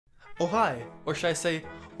oh hi, or should I say,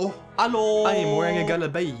 oh hello, I am wearing a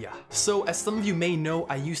galabaya. So as some of you may know,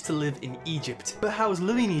 I used to live in Egypt. But how is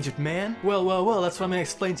living in Egypt, man? Well, that's what I'm gonna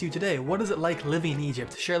explain to you today. What is it like living in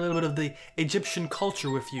Egypt? Share a little bit of the Egyptian culture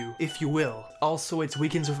with you, if you will. Also, it's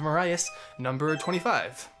Weekends with Marias, number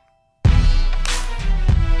 25.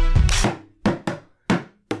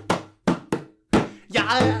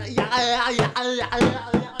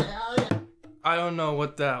 I don't know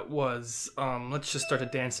what that was. Let's just start a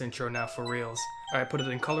dance intro now for reals. Alright, put it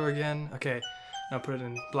in color again. Okay, now put it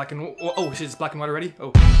in black and... oh shit, it's black and white already?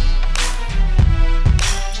 Oh.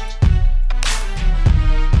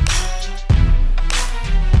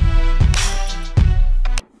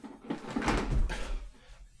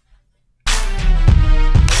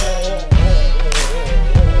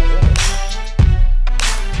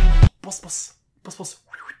 Boss.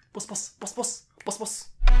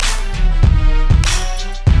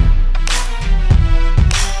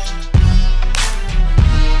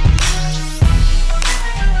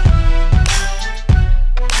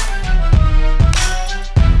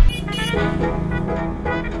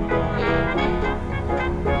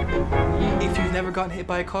 If you've never gotten hit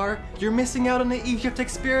by a car, you're missing out on the Egypt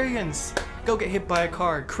experience. Go get hit by a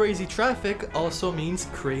car. Crazy traffic also means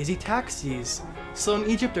crazy taxis. So in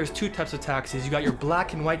Egypt, there's two types of taxis. You got your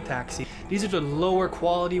black and white taxi. These are the lower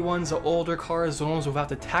quality ones, the older cars, the ones without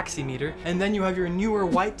the taximeter. And then you have your newer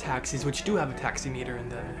white taxis, which do have a taximeter in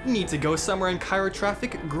them. Need to go somewhere in Cairo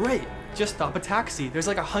traffic? Great. Just stop a taxi. There's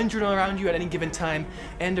like 100 around you at any given time,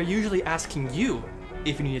 and they're usually asking you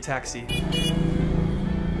if you need a taxi.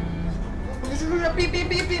 Beep, beep,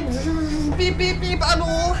 beep, beep, beep, beep, beep,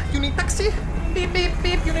 hello, you need taxi? Beep, beep,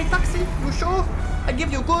 beep, you need taxi? You sure? I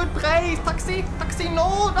give you good price, taxi,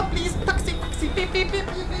 no, please, taxi, beep, beep, beep, beep,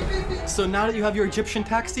 beep, beep. So now that you have your Egyptian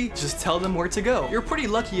taxi, just tell them where to go. You're pretty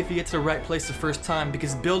lucky if you get to the right place the first time,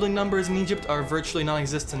 because building numbers in Egypt are virtually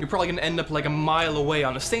non-existent. You're probably gonna end up like a mile away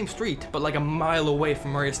on the same street, but like a mile away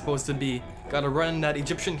from where you're supposed to be. Gotta run in that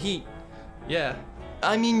Egyptian heat. Yeah.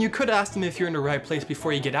 I mean, you could ask them if you're in the right place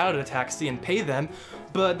before you get out of the taxi and pay them,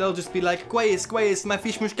 but they'll just be like, Kwais, my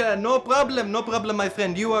fish mushkala, no problem, my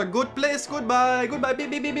friend, you are good place, goodbye, beep,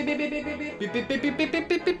 beep, beep, beep, beep, beep, beep, beep, beep, beep, beep, beep,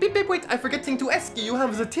 beep, beep, beep, beep, wait, I'm forgetting to ask you,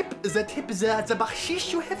 have the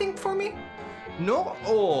bakshish you having for me? No?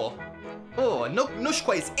 Oh, no,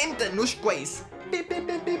 nushkwais, enter nushkwais, beep, beep,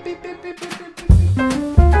 beep, beep, beep, beep, beep, beep, beep.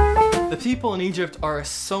 The people in Egypt are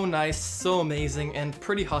so nice, so amazing, and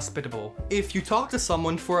pretty hospitable. If you talk to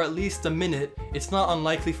someone for at least a minute, it's not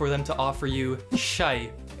unlikely for them to offer you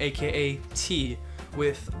shai, aka tea,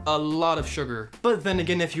 with a lot of sugar. But then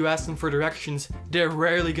again, if you ask them for directions, they're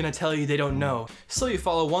rarely gonna tell you they don't know. So you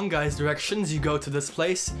follow one guy's directions, you go to this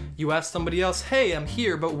place, you ask somebody else, hey, I'm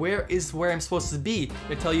here, but where is where I'm supposed to be?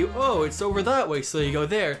 They tell you, oh, it's over that way, so you go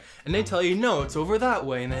there. And they tell you, no, it's over that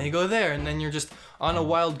way, and then you go there, and then you're just on a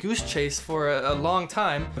wild goose chase for a long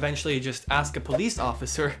time. Eventually you just ask a police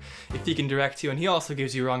officer if he can direct you, and he also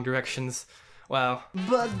gives you wrong directions. Wow.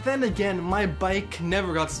 But then again, my bike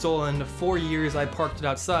never got stolen. The 4 years I parked it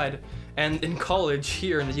outside, and in college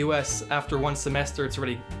here in the US, after one semester, it's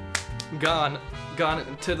already gone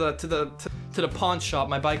to the pawn shop.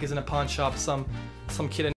 My bike is in a pawn shop. Some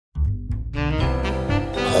kid in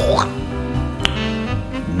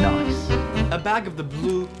nice. A bag of the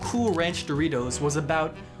blue Cool Ranch Doritos was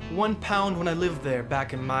about £1 when I lived there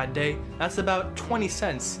back in my day. That's about 20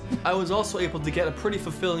 cents. I was also able to get a pretty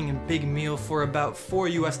fulfilling and big meal for about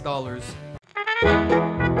 $4 US.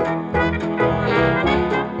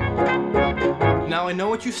 Now I know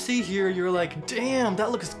what you see here, you're like, damn,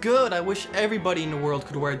 that looks good. I wish everybody in the world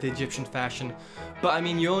could wear the Egyptian fashion. But I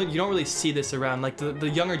mean, you don't really see this around. Like the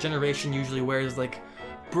younger generation usually wears like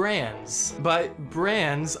brands. By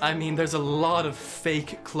brands, I mean there's a lot of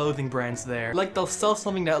fake clothing brands there. Like they'll sell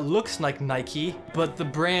something that looks like Nike, but the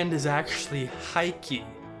brand is actually Hikey.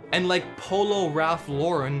 And like Polo Ralph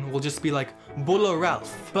Lauren will just be like Bolo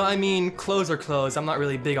Ralph. But I mean, clothes are clothes. I'm not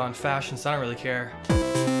really big on fashion, so I don't really care.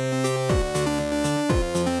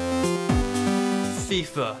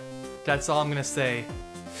 FIFA. That's all I'm gonna say.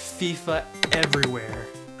 FIFA everywhere.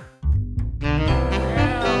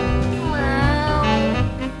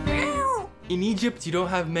 In Egypt, you don't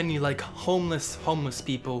have many like homeless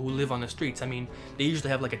people who live on the streets. I mean, they usually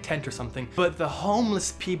have like a tent or something. But the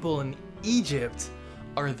homeless people in Egypt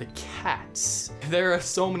are the cats. There are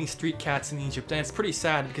so many street cats in Egypt, and it's pretty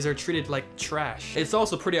sad because they're treated like trash. It's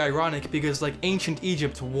also pretty ironic because like ancient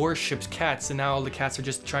Egypt worships cats, and now all the cats are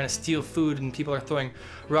just trying to steal food and people are throwing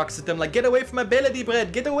rocks at them like, get away from my belly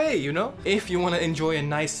bread, get away, you know? If you want to enjoy a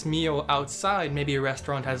nice meal outside, maybe a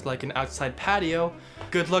restaurant has like an outside patio,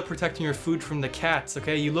 good luck protecting your food from the cats,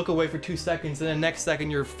 okay? You look away for 2 seconds and the next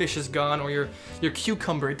second your fish is gone, or your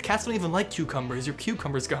cucumber. Cats don't even like cucumbers, your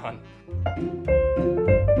cucumber's gone.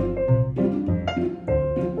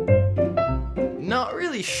 Not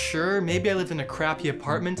really sure, maybe I lived in a crappy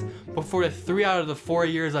apartment, but for the 3 out of the 4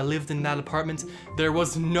 years I lived in that apartment, there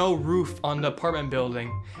was no roof on the apartment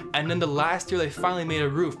building. And then the last year they finally made a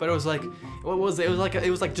roof, but it was like, what was it? It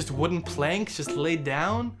was like just wooden planks just laid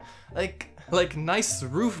down? Like nice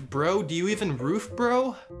roof, bro. Do you even roof,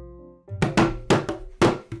 bro?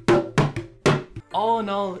 All in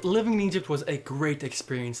all, living in Egypt was a great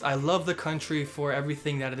experience. I love the country for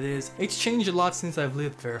everything that it is. It's changed a lot since I've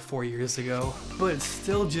lived there 4 years ago, but it's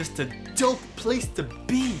still just a dope place to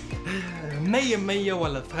be. مية مية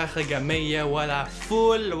ولا فراخ جمية ولا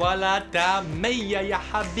فول ولا طعمية يا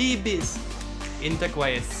حبيبيس. انت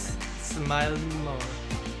كويس. Smile more.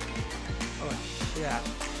 Oh shit.